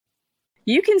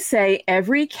You can say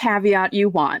every caveat you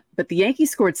want, but the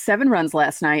Yankees scored 7 runs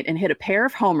last night and hit a pair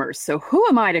of homers, so who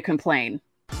am I to complain?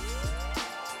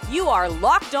 You are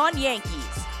Locked On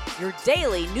Yankees, your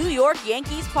daily New York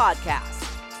Yankees podcast.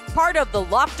 Part of the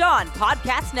Locked On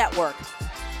Podcast Network,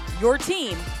 your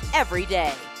team every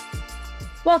day.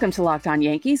 Welcome to Locked On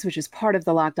Yankees, which is part of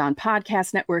the Locked On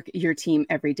Podcast Network, your team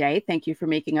every day. Thank you for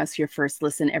making us your first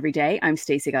listen every day. I'm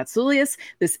Stacey Gotsoulias.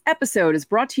 This episode is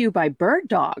brought to you by Bird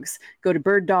Dogs. Go to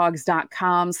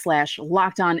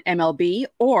birddogs.com/LockedOnMLB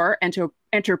or enter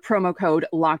promo code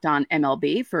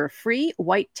LockedOnMLB for a free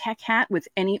white tech hat with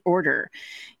any order.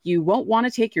 You won't want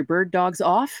to take your bird dogs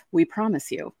off, we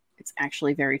promise you. It's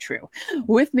actually very true.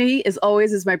 With me, as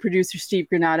always, is my producer, Steve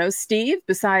Granato. Steve,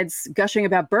 besides gushing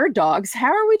about bird dogs,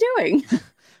 how are we doing?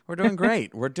 We're doing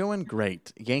great. We're doing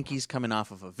great. Yankees coming off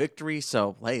of a victory.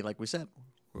 So, hey, like we said,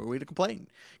 who are we to complain?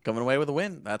 Coming away with a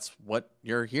win. That's what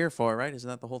you're here for, right? Isn't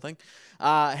that the whole thing?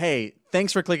 Hey,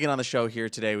 thanks for clicking on the show here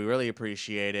today. We really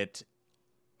appreciate it.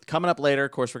 Coming up later, of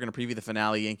course, we're going to preview the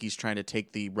finale. Yankees trying to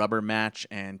take the rubber match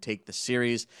and take the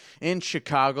series in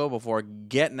Chicago before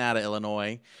getting out of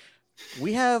Illinois.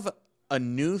 We have a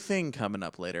new thing coming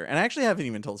up later, and I actually haven't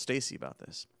even told Stacey about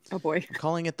this. Oh, boy. I'm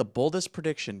calling it the boldest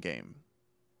prediction game.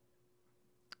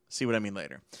 See what I mean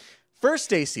later. First,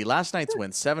 Stacey, last night's win,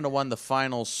 7-1, the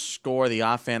final score. The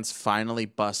offense finally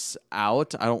busts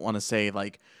out. I don't want to say,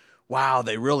 like, wow,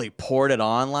 they really poured it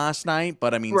on last night,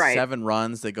 but, I mean, Right. 7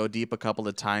 runs. They go deep a couple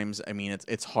of times. I mean,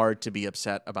 it's hard to be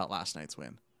upset about last night's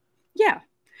win. Yeah.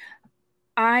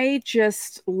 I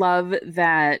just love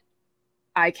that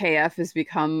IKF has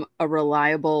become a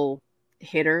reliable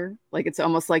hitter. Like, it's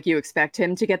almost like you expect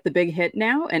him to get the big hit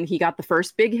now, and he got the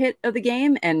first big hit of the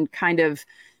game and kind of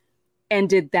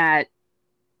ended that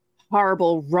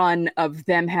horrible run of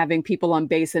them having people on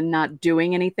base and not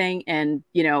doing anything, and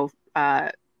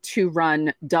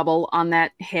 2-run double on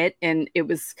that hit, and it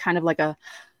was kind of like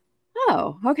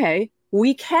oh, okay,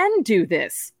 we can do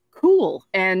this. Cool.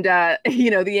 And,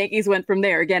 the Yankees went from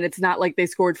there. Again, it's not like they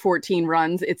scored 14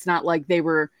 runs. It's not like they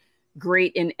were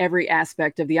great in every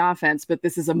aspect of the offense, but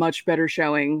this is a much better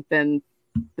showing than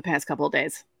the past couple of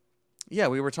days. Yeah,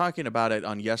 we were talking about it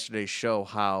on yesterday's show,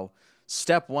 how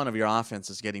step one of your offense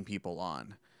is getting people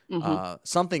on. Mm-hmm.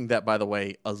 Something that, by the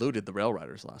way, eluded the Rail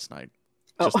Riders last night.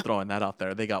 Just throwing that out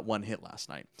there. They got 1 hit last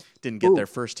night. Didn't get their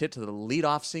first hit to the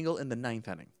leadoff single in the 9th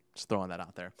inning. Just throwing that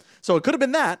out there. So it could have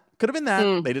been that.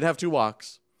 They did have 2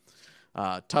 walks.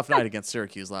 Tough night against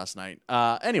Syracuse last night.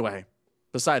 Anyway,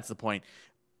 besides the point.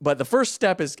 But the first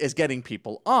step is getting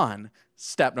people on.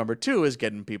 Step number 2 is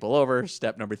getting people over.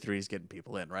 Step number 3 is getting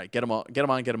people in, right? Get them on, get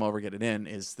them over, get it in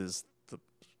is the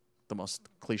most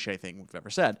cliche thing we've ever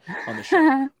said on the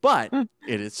show. But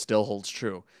it still holds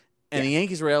true. And the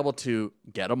Yankees were able to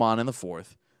get them on in the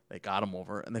 4th. They got him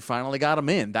over, and they finally got him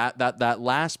in. That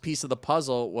last piece of the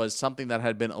puzzle was something that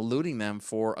had been eluding them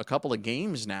for a couple of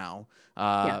games now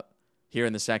here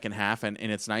in the second half, and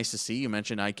it's nice to see. You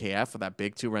mentioned IKF with that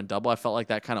big 2-run double. I felt like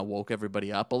that kind of woke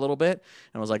everybody up a little bit,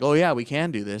 and was like, oh, yeah, we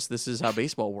can do this. This is how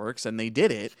baseball works, and they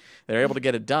did it. They're able to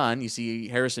get it done. You see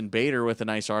Harrison Bader with a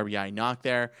nice RBI knock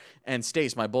there. And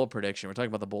Stace, my bold prediction. We're talking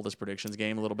about the boldest predictions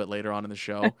game a little bit later on in the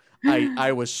show.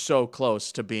 I was so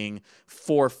close to being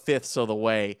 4/5 of the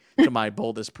way to my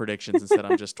boldest predictions. Instead,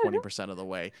 I'm just 20% of the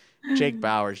way. Jake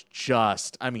Bauers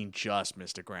just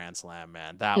missed a grand slam,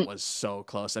 man. That was so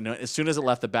close. And as soon as it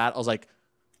left the bat, I was like,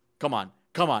 come on.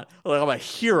 Like, I'm a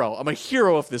hero. I'm a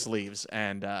hero if this leaves.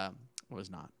 And I was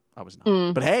not.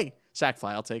 But hey, sac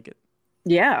fly, I'll take it.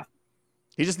 Yeah.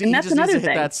 He just needs to hit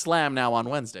that slam now on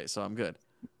Wednesday, so I'm good.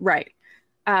 Right.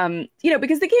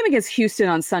 Because the game against Houston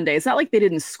on Sunday, it's not like they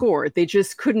didn't score. They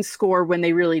just couldn't score when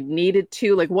they really needed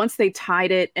to. Like, once they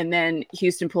tied it and then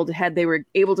Houston pulled ahead, they were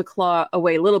able to claw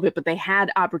away a little bit, but they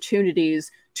had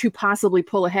opportunities to possibly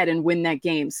pull ahead and win that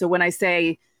game. So when I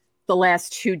say the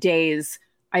last 2 days,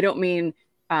 I don't mean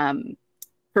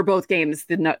for both games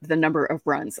the number of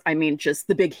runs. I mean just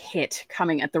the big hit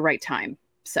coming at the right time.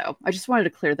 So I just wanted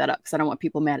to clear that up because I don't want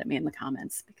people mad at me in the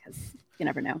comments because you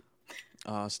never know.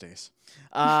 Oh, Stace.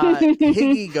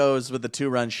 Higgy goes with the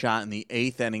 2-run shot in the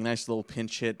 8th inning. Nice little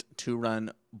pinch hit, 2-run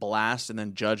blast, and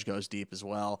then Judge goes deep as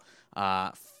well.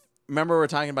 Remember we were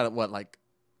talking about it, like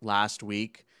last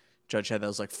week? Judge had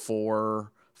those like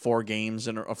four games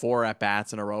or 4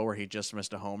 at-bats in a row where he just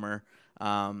missed a homer.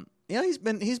 He's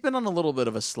been on a little bit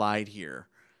of a slide here.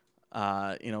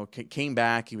 Came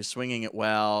back. He was swinging it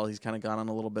well. He's kind of gone on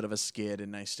a little bit of a skid,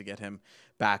 and nice to get him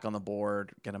back on the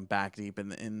board, get him back deep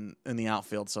in the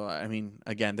outfield. So, I mean,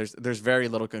 again, there's very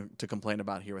little to complain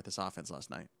about here with this offense last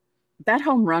night. That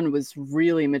home run was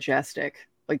really majestic.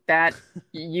 Like that,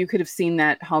 you could have seen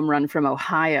that home run from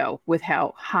Ohio with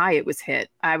how high it was hit.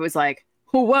 I was like,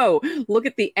 whoa, look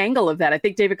at the angle of that. I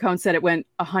think David Cohn said it went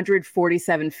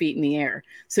 147 feet in the air.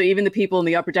 So even the people in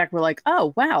the upper deck were like,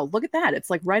 oh, wow, look at that. It's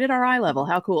like right at our eye level.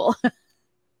 How cool.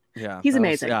 Yeah. He's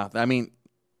amazing. I mean,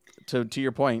 to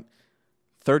your point,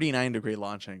 39-degree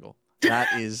launch angle.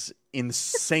 That is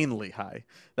insanely high.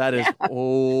 That is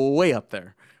way up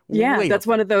there. Yeah, that's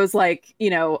one of those, like,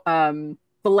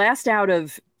 the last out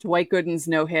of Dwight Gooden's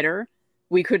no-hitter,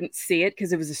 we couldn't see it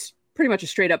because it was pretty much a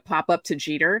straight-up pop-up to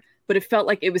Jeter, but it felt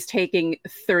like it was taking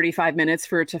 35 minutes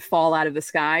for it to fall out of the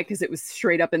sky because it was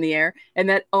straight up in the air. And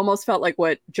that almost felt like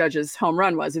what Judge's home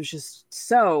run was. It was just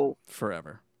so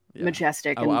forever.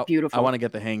 Majestic and beautiful. I want to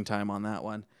get the hang time on that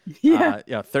one.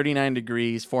 Yeah. 39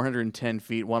 degrees, 410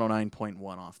 feet,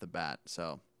 109.1 off the bat.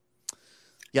 So,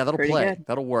 yeah, that'll Pretty play. good.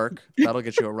 That'll work. That'll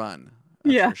get you a run.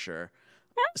 That's for sure.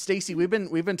 Stacey, we've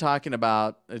been talking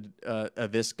about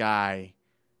this guy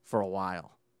for a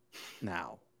while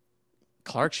now.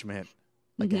 Clark Schmidt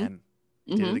again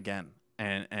did it again,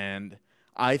 and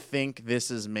I think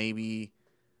this is maybe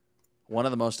one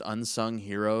of the most unsung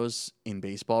heroes in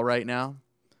baseball right now,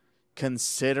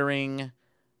 considering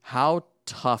how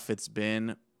tough it's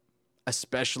been,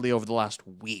 especially over the last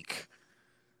week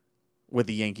with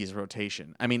the Yankees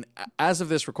rotation. I mean, as of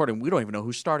this recording, we don't even know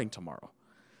who's starting tomorrow.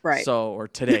 Right. So, or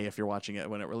today, if you're watching it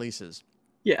when it releases.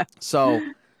 Yeah. So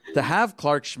to have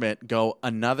Clark Schmidt go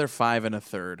another 5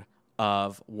 1/3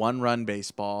 of 1-run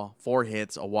baseball, 4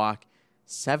 hits, a walk,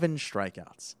 7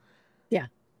 strikeouts. Yeah.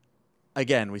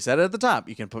 Again, we said it at the top.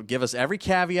 You can give us every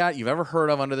caveat you've ever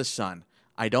heard of under the sun.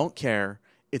 I don't care.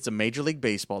 It's a Major League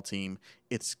Baseball team.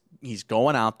 He's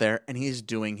going out there and he's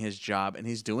doing his job and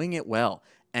he's doing it well.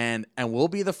 And we'll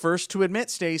be the first to admit,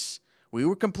 Stace, we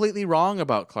were completely wrong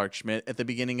about Clark Schmidt at the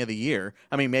beginning of the year.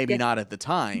 I mean, maybe not at the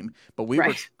time, but we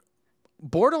were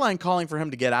borderline calling for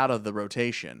him to get out of the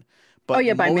rotation. But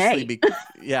by May.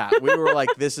 We were like,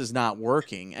 this is not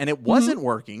working. And it wasn't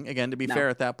working, again, to be fair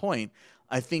at that point.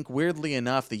 I think weirdly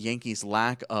enough, the Yankees'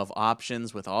 lack of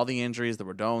options with all the injuries, the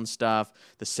Rodon stuff,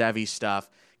 the Sevy stuff,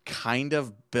 kind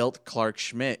of built Clark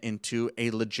Schmidt into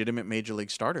a legitimate Major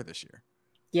League starter this year.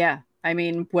 Yeah. I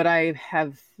mean, would I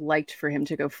have liked for him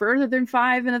to go further than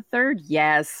 5 1/3?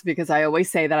 Yes, because I always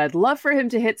say that I'd love for him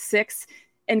to hit 6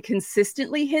 and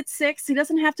consistently hit 6. He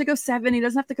doesn't have to go 7. He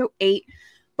doesn't have to go 8.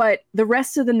 But the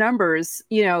rest of the numbers,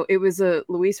 it was a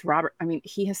Luis Robert. I mean,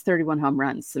 he has 31 home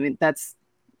runs. I mean, that's,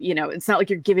 it's not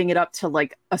like you're giving it up to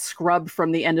like a scrub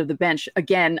from the end of the bench.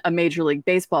 Again, a Major League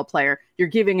Baseball player. You're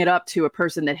giving it up to a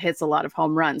person that hits a lot of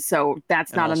home runs. So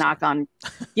that's not a knock on,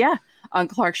 on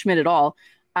Clark Schmidt at all.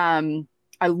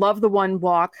 I love the 1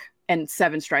 walk and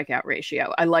 7 strikeout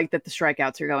ratio. I like that the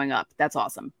strikeouts are going up. That's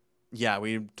awesome. Yeah,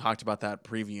 we talked about that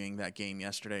previewing that game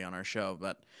yesterday on our show,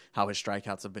 but how his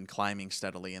strikeouts have been climbing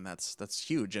steadily, and that's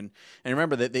huge. And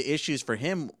remember that the issues for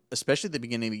him, especially at the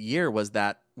beginning of the year, was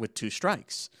that with 2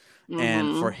 strikes.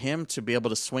 And for him to be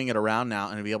able to swing it around now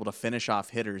and to be able to finish off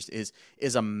hitters is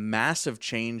a massive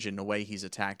change in the way he's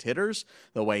attacked hitters,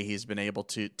 the way he's been able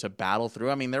to battle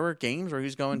through. I mean, there were games where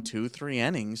he's going 2-3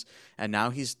 innings, and now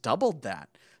he's doubled that.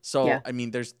 So, I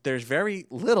mean, there's very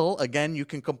little, again, you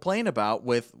can complain about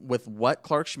with what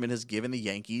Clark Schmidt has given the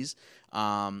Yankees.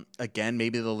 Again,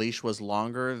 maybe the leash was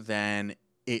longer than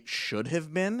it should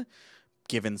have been,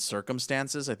 given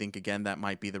circumstances. I think, again, that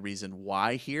might be the reason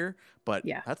why here. But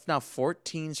that's now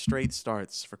 14 straight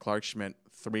starts for Clark Schmidt,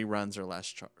 3 runs or less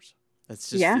chars. It's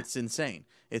just, it's insane.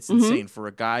 It's insane for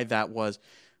a guy that was,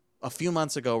 a few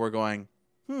months ago, we're going,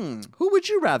 who would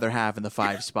you rather have in the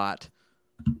 5 spot?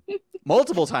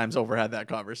 Multiple times over had that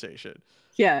conversation.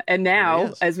 Yeah. And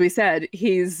now, as we said,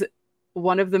 he's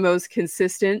one of the most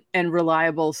consistent and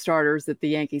reliable starters that the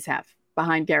Yankees have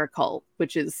behind Garrett Cole,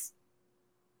 which is.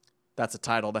 That's a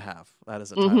title to have. That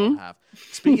is a title to have.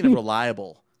 Speaking of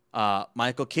reliable,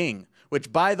 Michael King,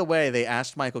 which, by the way, they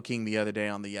asked Michael King the other day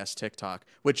on the Yes TikTok,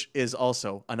 which is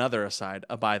also another aside,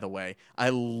 by the way. I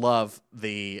love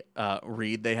the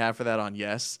read they have for that on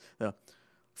Yes.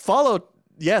 Follow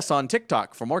Yes on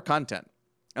TikTok for more content.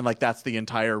 And like, that's the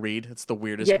entire read. It's the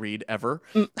weirdest read ever.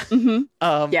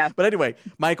 But anyway,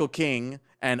 Michael King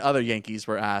and other Yankees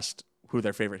were asked who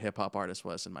their favorite hip hop artist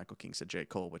was. And Michael King said J.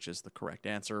 Cole, which is the correct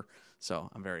answer.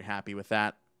 So I'm very happy with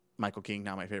that. Michael King,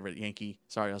 now my favorite Yankee.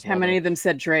 Sorry, Oswaldo. How many of them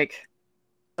said Drake?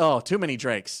 Oh, too many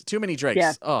Drakes. Too many Drakes.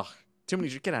 Yeah. Oh, too many.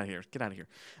 Get out of here. Get out of here.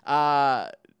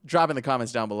 Drop in the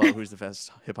comments down below who's the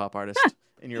best hip hop artist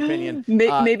in your opinion.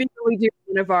 Maybe when we do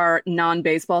one of our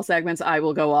non-baseball segments, I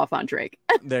will go off on Drake.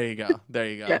 There you go.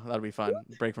 Yeah. That'll be fun.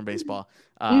 Break from baseball.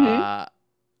 3 2/3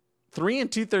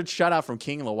 shutout from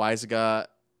King Loizaga.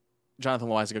 Jonathan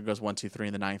Loaizaga goes 1-2-3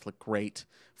 in the ninth. Looked great.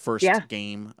 First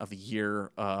game of the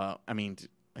year. I mean,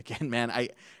 again, man,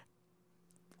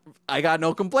 I got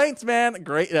no complaints, man.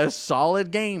 Great, a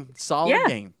solid game. Solid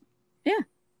game. Yeah.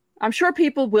 I'm sure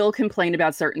people will complain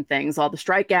about certain things, all the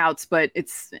strikeouts, but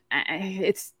it's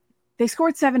they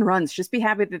scored 7 runs. Just be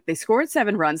happy that they scored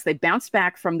 7 runs. They bounced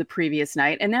back from the previous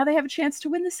night, and now they have a chance to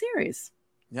win the series.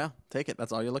 Yeah, take it.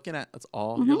 That's all you're looking at. That's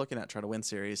all you're looking at. Try to win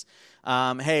series.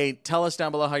 Hey, tell us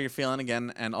down below how you're feeling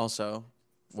again, and also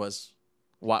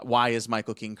why is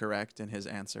Michael King correct in his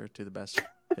answer to the best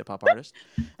hip hop artist?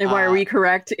 And why are we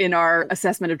correct in our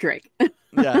assessment of Drake?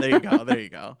 Yeah, there you go. There you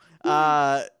go.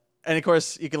 And of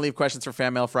course, you can leave questions for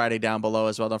Fan Mail Friday down below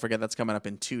as well. Don't forget that's coming up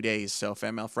in 2 days. So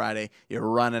Fan Mail Friday, you're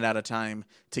running out of time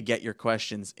to get your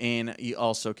questions in. You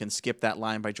also can skip that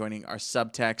line by joining our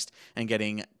subtext and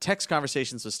getting text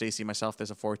conversations with Stacey and myself.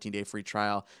 There's a 14-day free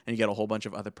trial, and you get a whole bunch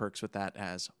of other perks with that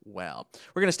as well.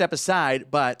 We're going to step aside,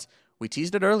 but we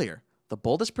teased it earlier. The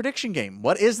boldest prediction game.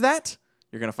 What is that?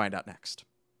 You're going to find out next.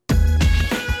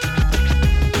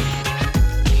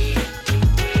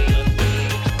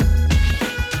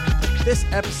 This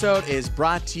episode is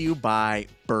brought to you by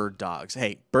Bird Dogs.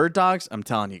 Hey, Bird Dogs, I'm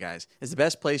telling you guys, is the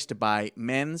best place to buy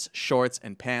men's shorts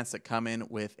and pants that come in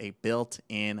with a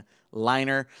built-in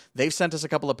liner. They've sent us a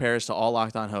couple of pairs to all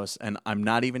Locked On hosts, and I'm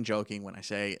not even joking when I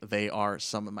say they are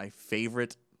some of my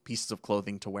favorite pieces of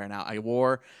clothing to wear now. I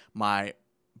wore my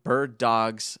Bird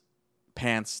Dogs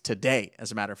pants today,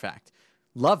 as a matter of fact.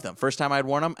 Love them. First time I'd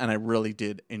worn them, and I really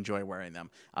did enjoy wearing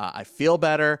them. I feel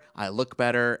better. I look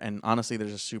better, and honestly, they're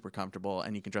just super comfortable,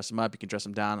 and you can dress them up. You can dress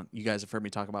them down. You guys have heard me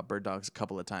talk about Bird Dogs a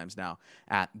couple of times now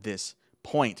at this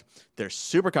point. They're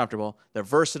super comfortable. They're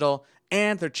versatile,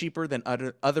 and they're cheaper than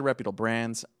other reputable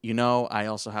brands. You know, I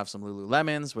also have some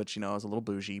Lululemons, which, you know, is a little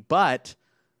bougie, but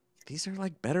these are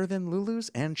like better than Lulu's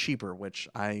and cheaper, which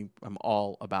I am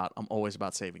all about. I'm always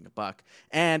about saving a buck,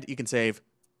 and you can save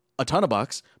a ton of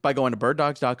bucks by going to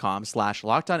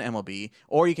birddogs.com/LockedOnMLB,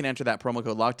 or you can enter that promo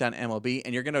code LockedOnMLB,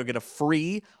 and you're going to get a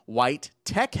free white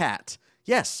tech hat.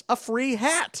 Yes, a free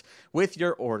hat with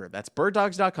your order. That's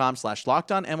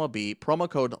birddogs.com/LockedOnMLB, promo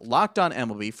code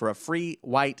LockedOnMLB for a free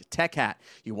white tech hat.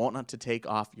 You won't have to take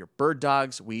off your Bird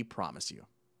Dogs, we promise you.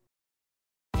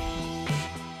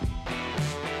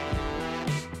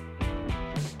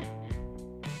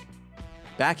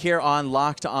 Back here on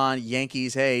Locked On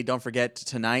Yankees. Hey, don't forget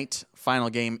tonight,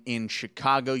 final game in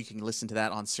Chicago. You can listen to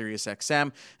that on SiriusXM.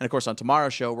 And of course, on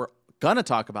tomorrow's show, we're going to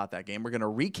talk about that game. We're going to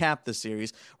recap the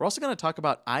series. We're also going to talk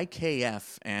about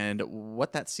IKF and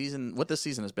what this season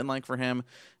has been like for him,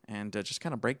 and just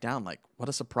kind of break down like what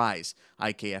a surprise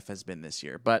IKF has been this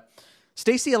year. But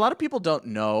Stacey, a lot of people don't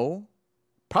know.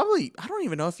 Probably, I don't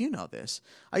even know if you know this.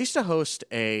 I used to host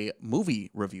a movie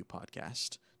review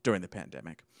podcast during the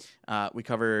pandemic. We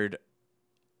covered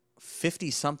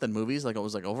 50-something movies. Like, it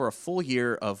was like over a full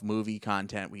year of movie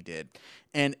content we did.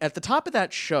 And at the top of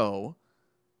that show,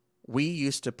 we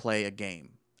used to play a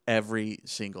game every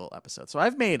single episode. So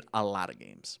I've made a lot of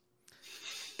games.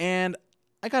 And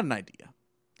I got an idea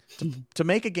to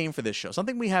make a game for this show,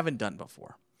 something we haven't done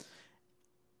before.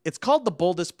 It's called the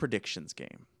Boldest Predictions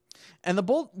game. And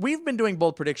we've been doing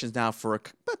bold predictions now for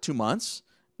about 2 months.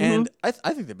 And I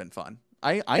think they've been fun.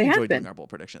 I enjoy doing our bold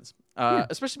predictions,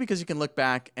 especially because you can look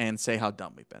back and say how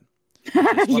dumb we've been.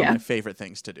 It's one of my favorite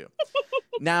things to do.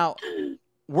 Now,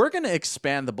 we're going to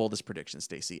expand the boldest predictions,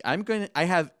 Stacey. I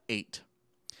have 8,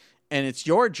 and it's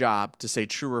your job to say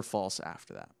true or false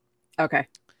after that. Okay.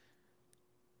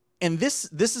 And this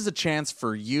is a chance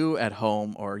for you at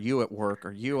home, or you at work,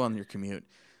 or you on your commute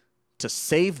to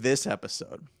save this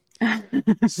episode.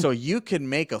 So you can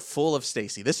make a fool of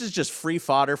Stacey. This is just free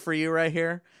fodder for you right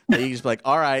here. That you just be like,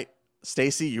 all right,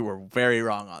 Stacey, you were very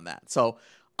wrong on that. So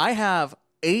I have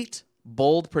 8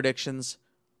 bold predictions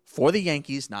for the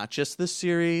Yankees, not just this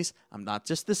series. I'm not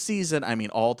just the season. I mean,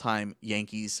 all-time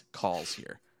Yankees calls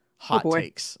here. Hot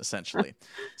takes, essentially.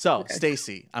 So, okay.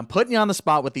 Stacey, I'm putting you on the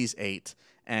spot with these 8,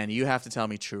 and you have to tell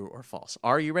me true or false.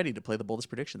 Are you ready to play the boldest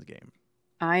predictions game?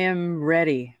 I am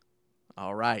ready.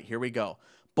 All right, here we go.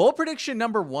 Bold prediction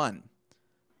number 1.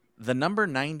 The number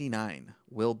 99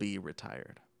 will be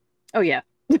retired. Oh, yeah.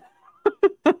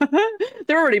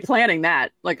 They're already planning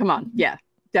that. Like, come on. Yeah,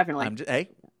 definitely. Hey,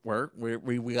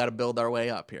 we got to build our way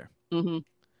up here.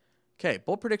 Okay,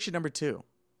 bold prediction number 2.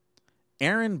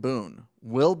 Aaron Boone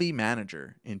will be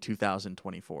manager in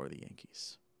 2024 of the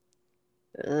Yankees.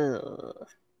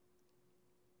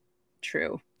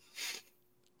 True.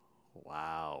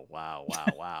 Wow.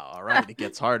 All right, it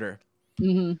gets harder.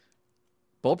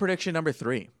 Bold prediction number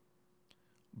 3.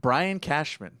 Brian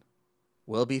Cashman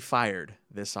will be fired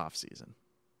this offseason.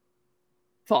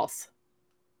 False.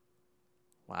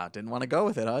 Wow, didn't want to go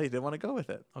with it, huh? You didn't want to go with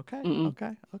it. Okay,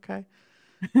 Mm-mm. okay.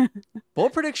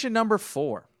 Bold prediction number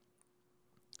 4.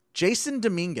 Jason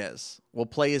Dominguez will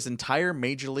play his entire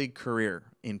major league career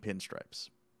in pinstripes.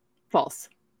 False.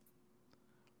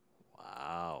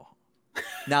 Wow.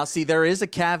 Now, see, there is a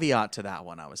caveat to that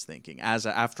one. I was thinking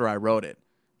after I wrote it.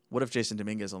 What if Jason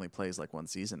Dominguez only plays like one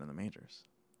season in the majors?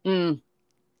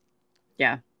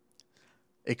 Yeah.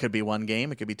 It could be one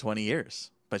game. It could be 20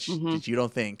 years. But Mm-hmm. you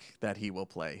don't think that he will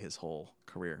play his whole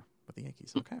career with the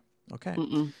Yankees? Okay.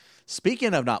 Mm-mm.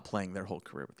 Speaking of not playing their whole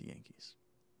career with the Yankees,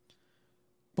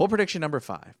 bold prediction number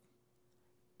 5.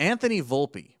 Anthony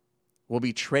Volpe will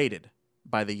be traded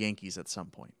by the Yankees at some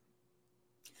point.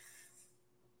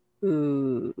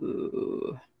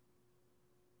 Ooh.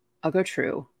 I'll go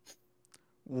true.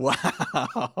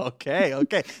 Wow.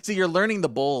 Okay. See, you're learning the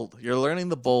bold. You're learning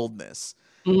the boldness.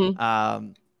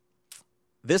 Mm-hmm.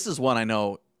 This is one I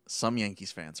know some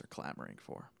Yankees fans are clamoring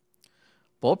for.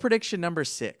 Bold prediction number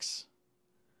 6.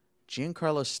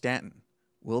 Giancarlo Stanton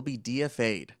will be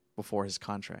DFA'd before his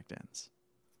contract ends.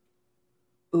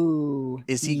 Ooh.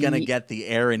 Is he going to get the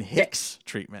Aaron Hicks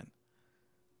treatment?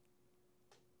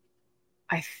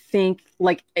 I think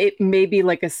like it may be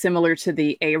like a similar to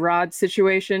the A-Rod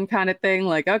situation kind of thing.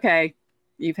 Like, okay,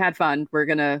 you've had fun. We're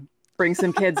going to bring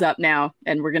some kids up now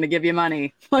and we're going to give you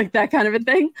money. Like that kind of a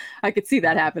thing. I could see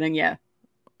that happening. Yeah.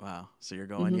 Wow. So you're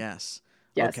going yes.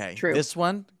 Yes, okay. true. This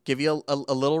one, give you a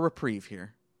little reprieve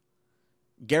here.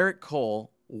 Garrett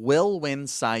Cole will win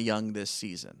Cy Young this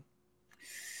season.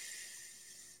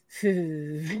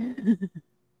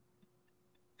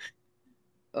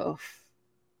 Oh.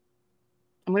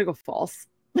 I'm going to go false.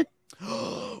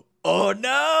 Oh,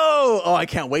 no. Oh, I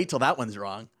can't wait till that one's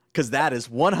wrong. Because that is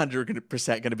 100%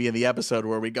 going to be in the episode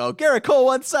where we go, Garrett Cole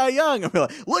won Cy Young. And we're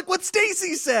like, look what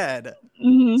Stacy said.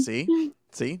 Mm-hmm.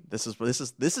 See, this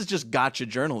is just gotcha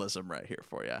journalism right here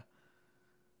for you.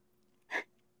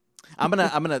 I'm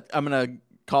gonna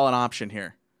call an option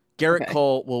here. Garrett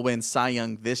Cole will win Cy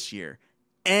Young this year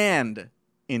and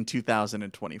in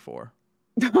 2024.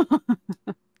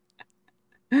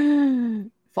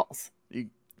 False.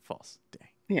 False. Dang.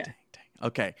 Yeah. Dang.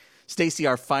 Okay. Stacy,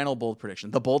 our final bold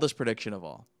prediction, the boldest prediction of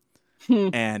all.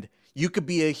 And you could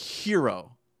be a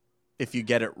hero if you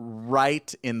get it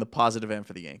right in the positive end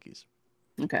for the Yankees.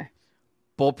 Okay.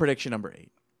 Bold prediction number 8.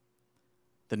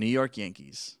 The New York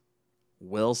Yankees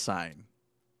will sign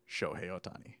Shohei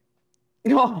Ohtani.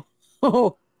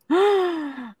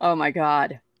 Oh my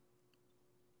God.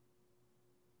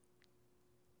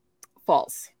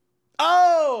 False.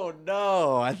 Oh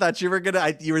no! I thought you were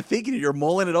you were thinking you're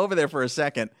mulling it over there for a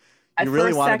second. You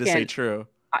really wanted to say true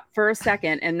for a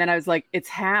second, and then I was like, "It's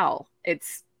Hal.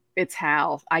 It's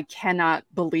Hal." I cannot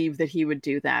believe that he would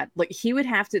do that. Like they would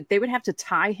have to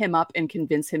tie him up and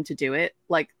convince him to do it.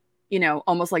 Like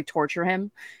almost like torture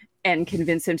him and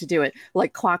convince him to do it.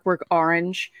 Like Clockwork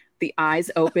Orange, the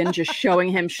eyes open, just showing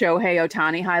him Shohei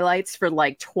Ohtani highlights for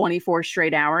like 24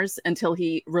 straight hours until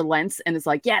he relents and is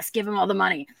like, "Yes, give him all the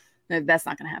money." That's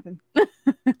not going to happen.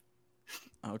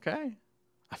 Okay.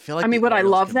 I feel like would I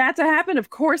love that to happen? Of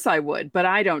course I would, but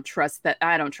I don't trust that.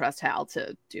 I don't trust Hal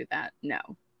to do that. No.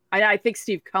 I think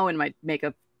Steve Cohen might make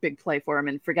a big play for him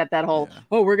and forget that whole,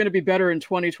 we're going to be better in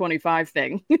 2025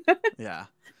 thing. Yeah.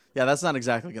 Yeah, that's not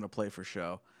exactly going to play for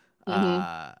show.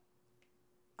 Man,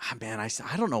 I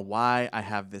don't know why I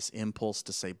have this impulse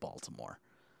to say Baltimore.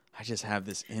 I just have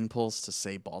this impulse to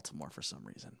say Baltimore for some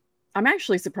reason. I'm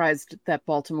actually surprised that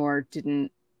Baltimore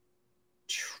didn't.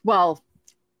 Well,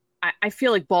 I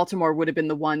feel like Baltimore would have been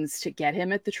the ones to get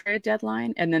him at the trade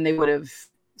deadline, and then they would have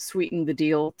sweetened the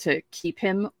deal to keep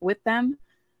him with them,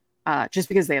 just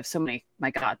because they have so many.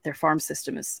 My God, their farm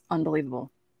system is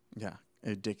unbelievable. Yeah,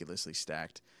 ridiculously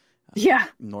stacked. Yeah.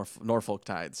 Norfolk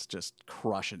Tides just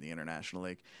crushing the International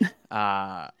League.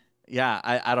 Yeah,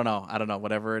 I don't know. I don't know.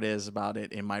 Whatever it is about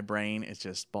it in my brain, it's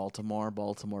just Baltimore. I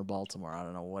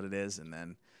don't know what it is. And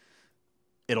then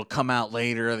it'll come out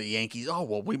later. The Yankees,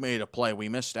 we made a play. We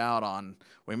missed out on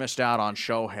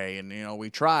Shohei. And, we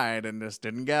tried and just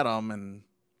didn't get him. And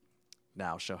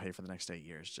now Shohei for the next 8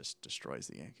 years just destroys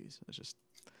the Yankees.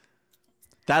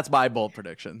 That's my bold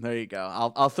prediction. There you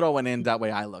go. I'll throw one in. That way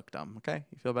I look dumb. Okay?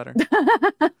 You feel better?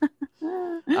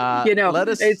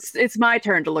 It's my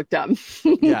turn to look dumb.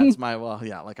 Yeah, it's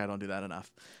like I don't do that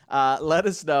enough. Let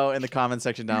us know in the comment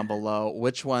section down below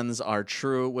which ones are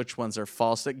true, which ones are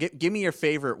false. Give me your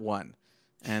favorite one.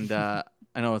 And I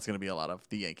know it's going to be a lot of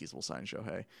the Yankees will sign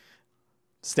Shohei.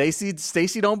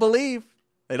 Stacy don't believe.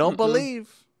 They don't believe.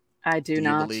 I do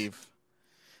not believe.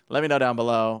 Let me know down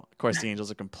below. Of course, the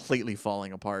Angels are completely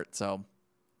falling apart. So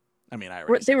I mean, I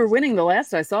already They said were this. winning the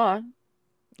last I saw.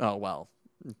 Oh, well,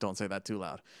 don't say that too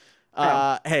loud.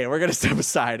 Oh. Hey, we're going to step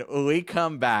aside. When we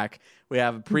come back, we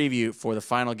have a preview for the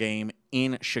final game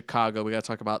in Chicago. We got to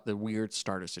talk about the weird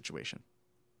starter situation.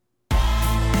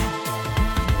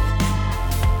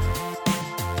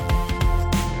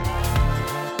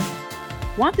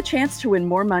 Want the chance to win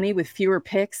more money with fewer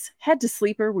picks? Head to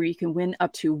Sleeper, where you can win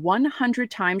up to 100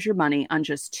 times your money on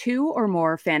just 2 or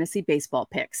more fantasy baseball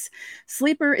picks.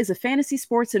 Sleeper is a fantasy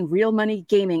sports and real money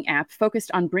gaming app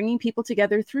focused on bringing people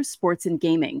together through sports and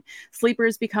gaming. Sleeper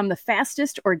has become the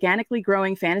fastest organically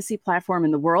growing fantasy platform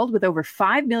in the world with over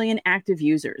 5 million active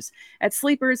users. At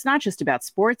Sleeper, it's not just about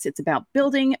sports, it's about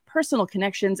building personal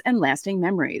connections and lasting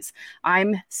memories.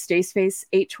 I'm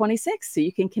Staceface826, so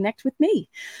you can connect with me.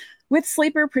 With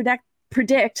Sleeper,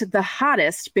 predict the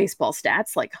hottest baseball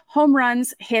stats like home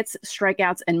runs, hits,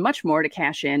 strikeouts, and much more to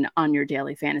cash in on your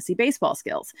daily fantasy baseball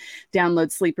skills. Download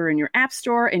Sleeper in your app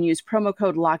store and use promo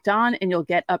code LOCKEDON, and you'll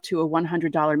get up to a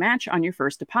 $100 match on your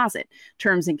first deposit.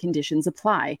 Terms and conditions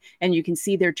apply, and you can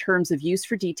see their terms of use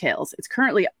for details. It's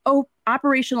currently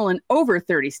operational in over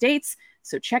 30 states,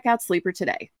 so check out Sleeper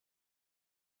today.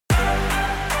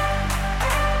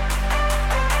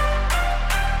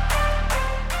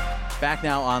 Back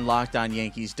now on Locked On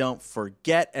Yankees. Don't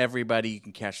forget, everybody, you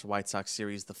can catch the White Sox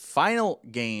series, the final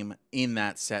game in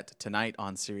that set tonight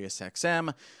on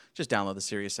SiriusXM. Just download the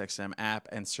SiriusXM app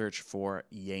and search for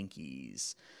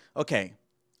Yankees. Okay,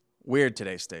 weird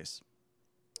today, Stace.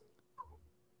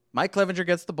 Mike Clevenger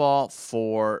gets the ball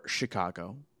for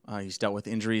Chicago. He's dealt with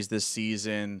injuries this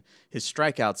season. His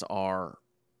strikeouts are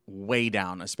way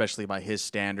down, especially by his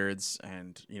standards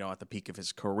and, at the peak of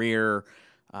his career.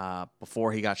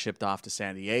 Before he got shipped off to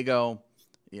San Diego,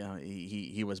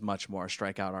 he was much more a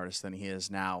strikeout artist than he is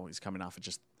now. He's coming off of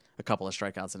just a couple of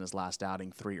strikeouts in his last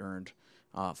outing, 3 earned,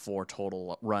 4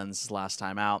 total runs last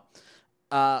time out.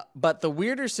 But the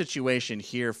weirder situation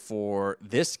here for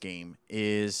this game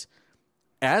is,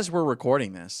 as we're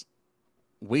recording this,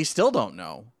 we still don't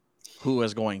know who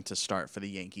is going to start for the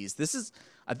Yankees.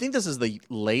 I think this is the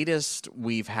latest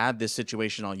we've had this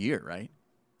situation all year, right?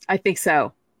 I think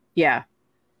so. Yeah.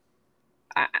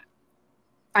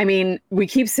 I mean, we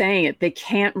keep saying it. They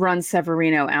can't run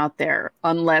Severino out there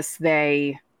unless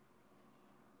they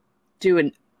do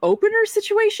an opener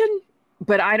situation,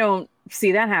 but I don't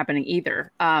see that happening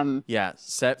either. Yeah,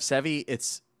 Sevy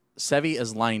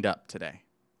is lined up today.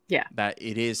 Yeah. That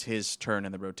it is his turn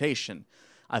in the rotation.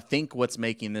 I think what's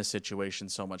making this situation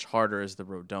so much harder is the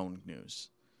Rodon news.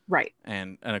 Right.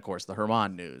 And of course, the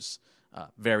Herman news.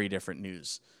 Very different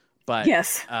news. But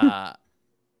yes.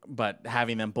 But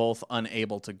having them both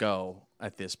unable to go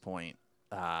at this point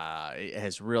it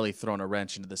has really thrown a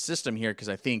wrench into the system here, because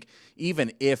I think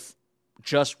even if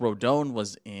just Rodon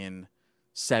was in,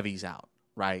 Sevy's out,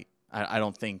 right? I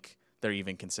don't think they're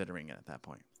even considering it at that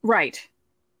point. Right.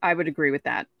 I would agree with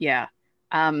that. Yeah.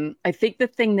 I think the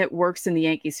thing that works in the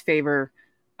Yankees' favor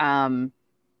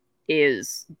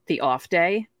is the off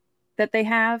day that they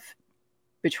have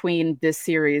between this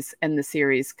series and the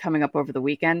series coming up over the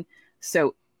weekend.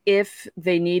 So if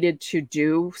they needed to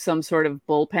do some sort of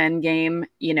bullpen game,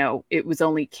 it was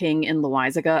only King and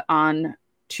Loizaga on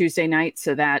Tuesday night.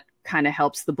 So that kind of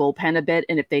helps the bullpen a bit.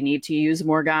 And if they need to use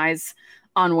more guys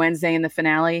on Wednesday in the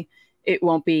finale, it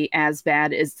won't be as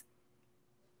bad as,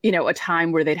 a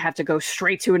time where they'd have to go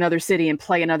straight to another city and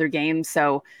play another game.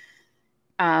 So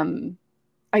I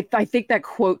think that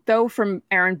quote, though, from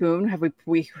Aaron Boone, have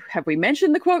we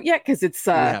mentioned the quote yet? Because it's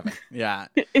we haven't. Yeah.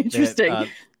 interesting.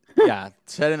 Yeah,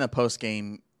 said in the post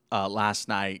game last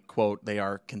night, quote, "They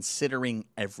are considering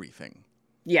everything."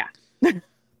 Yeah,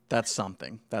 that's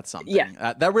something.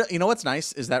 Yeah, you know what's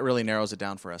nice is that really narrows it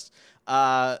down for us.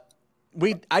 I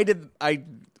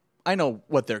know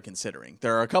what they're considering.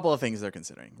 There are a couple of things they're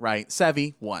considering, right?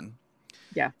 Sevy, one.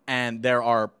 Yeah, and there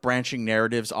are branching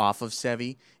narratives off of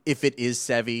Sevy. If it is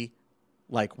Sevy,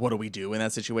 like, what do we do in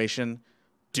that situation?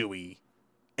 Do we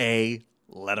A,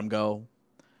 let him go?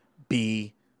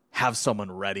 B, have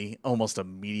someone ready almost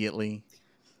immediately?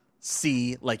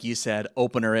 C, like you said,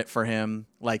 opener it for him.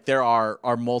 Like, there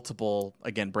are multiple,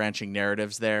 again, branching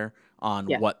narratives there on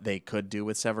what they could do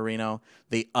with Severino.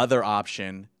 The other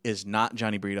option is not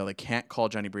Johnny Brito. They can't call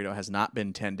Johnny Brito. It has not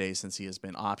been 10 days since he has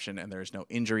been optioned, and there's no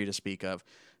injury to speak of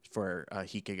for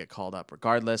he could get called up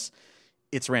regardless.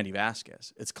 It's Randy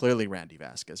Vasquez. It's clearly Randy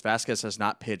Vasquez. Vasquez has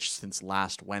not pitched since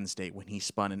last Wednesday when he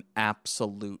spun an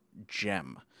absolute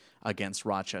gem against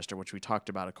Rochester, which we talked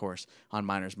about, of course, on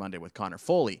Miners Monday with Connor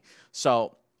Foley.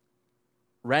 So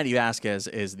Randy Vasquez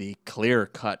is the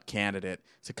clear-cut candidate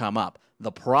to come up.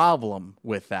 The problem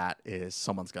with that is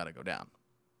someone's got to go down.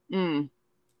 Mm.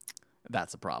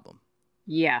 That's a problem.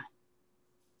 Yeah.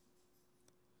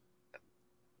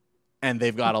 And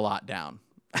they've got a lot down.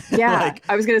 Yeah. Like,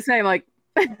 I was going to say, I'm like,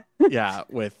 yeah,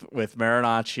 with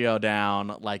Marinaccio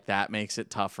down, like that makes it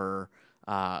tougher.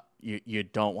 You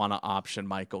don't want to option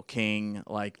Michael King.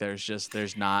 Like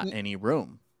there's not any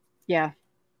room. Yeah.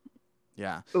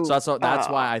 Yeah. Ooh, So that's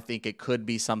why I think it could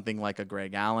be something like a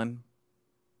Greg Allen,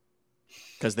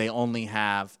 because they only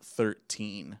have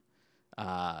 13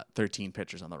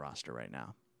 pitchers on the roster right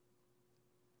now.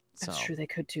 That's true. They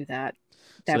could do that.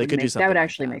 So they could do something that would like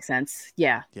actually that. make sense.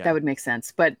 Yeah, Yeah. that would make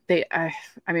sense. But I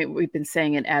mean, we've been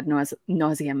saying it ad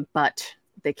nauseum, but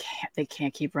they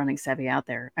can't keep running Sevy out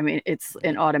there. I mean, it's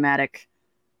an automatic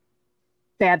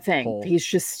bad thing. Cole. He's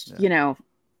just,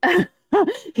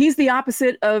 he's the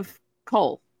opposite of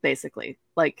Cole, basically.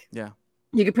 Like, Yeah.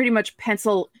 you could pretty much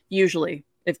pencil, usually,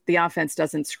 if the offense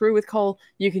doesn't screw with Cole,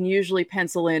 you can usually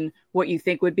pencil in what you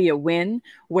think would be a win,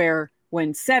 where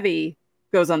when Sevy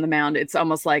goes on the mound, it's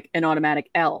almost like an automatic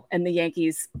L, and the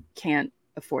Yankees can't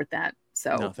afford that.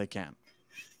 So no, they can't.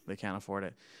 They can't afford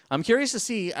it. I'm curious to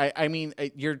see. I mean,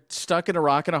 you're stuck in a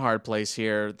rock and a hard place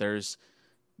here. There's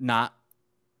not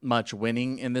much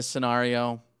winning in this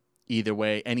scenario, either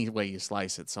way, any way you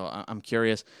slice it. So I'm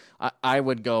curious. I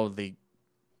would go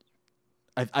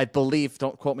I believe,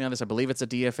 don't quote me on this, I believe it's a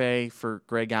DFA for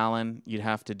Greg Allen. You'd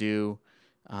have to do.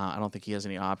 I don't think he has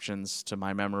any options to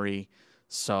my memory.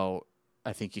 So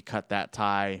I think you cut that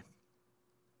tie.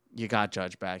 You got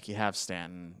Judge back. You have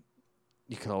Stanton.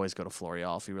 You could always go to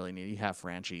Florial if you really need. You have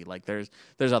Franchi. Like there's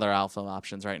other alpha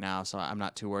options right now, so I'm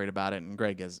not too worried about it. And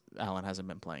Allen hasn't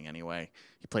been playing anyway.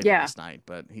 He played last night,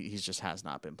 but he just has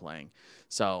not been playing.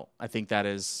 So I think that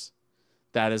is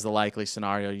the likely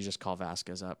scenario. You just call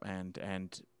Vasquez up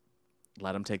and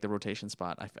let him take the rotation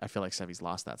spot. I feel like Sevy's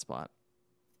lost that spot.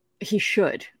 He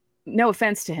should. No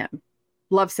offense to him.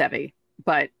 Love Sevy,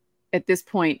 but at this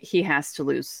point, he has to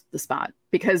lose the spot,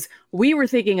 because we were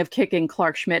thinking of kicking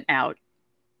Clark Schmidt out,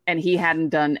 and he hadn't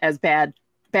done as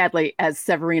badly as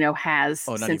Severino has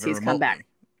since he's come back.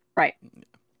 Right.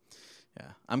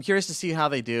 Yeah. I'm curious to see how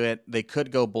they do it. They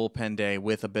could go bullpen day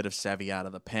with a bit of Sevy out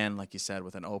of the pen, like you said,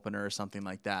 with an opener or something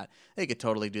like that. They could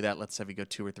totally do that. Let Sevy go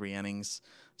 2 or 3 innings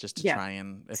just to try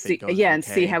and and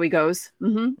see how he goes.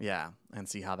 Mm-hmm. Yeah, and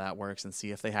see how that works, and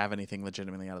see if they have anything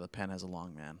legitimately out of the pen as a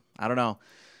long man. I don't know.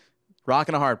 Rock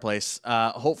in a hard place.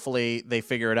 Hopefully they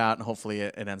figure it out, and hopefully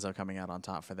it ends up coming out on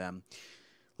top for them.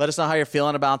 Let us know how you're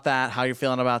feeling about that, how you're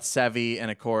feeling about Sevy,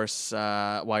 and of course,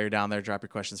 while you're down there, drop your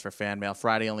questions for Fan Mail.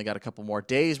 Friday only got a couple more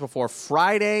days before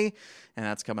Friday, and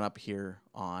that's coming up here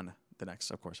on the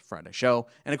next, of course, Friday show.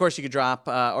 And of course, you can drop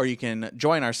or you can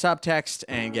join our subtext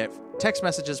and get text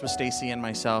messages with Stacy and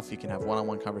myself. You can have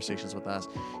one-on-one conversations with us,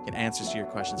 get answers to your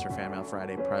questions for Fan Mail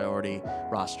Friday, priority,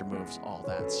 roster moves, all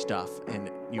that stuff. And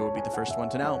you will be the first one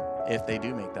to know if they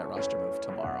do make that roster move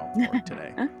tomorrow or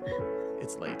today.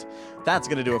 It's late. That's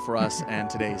going to do it for us and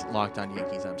today's Locked On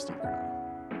Yankees. I'm Steve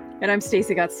Cronin. And I'm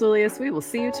Stacey Gotsoulias. We will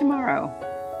see you tomorrow.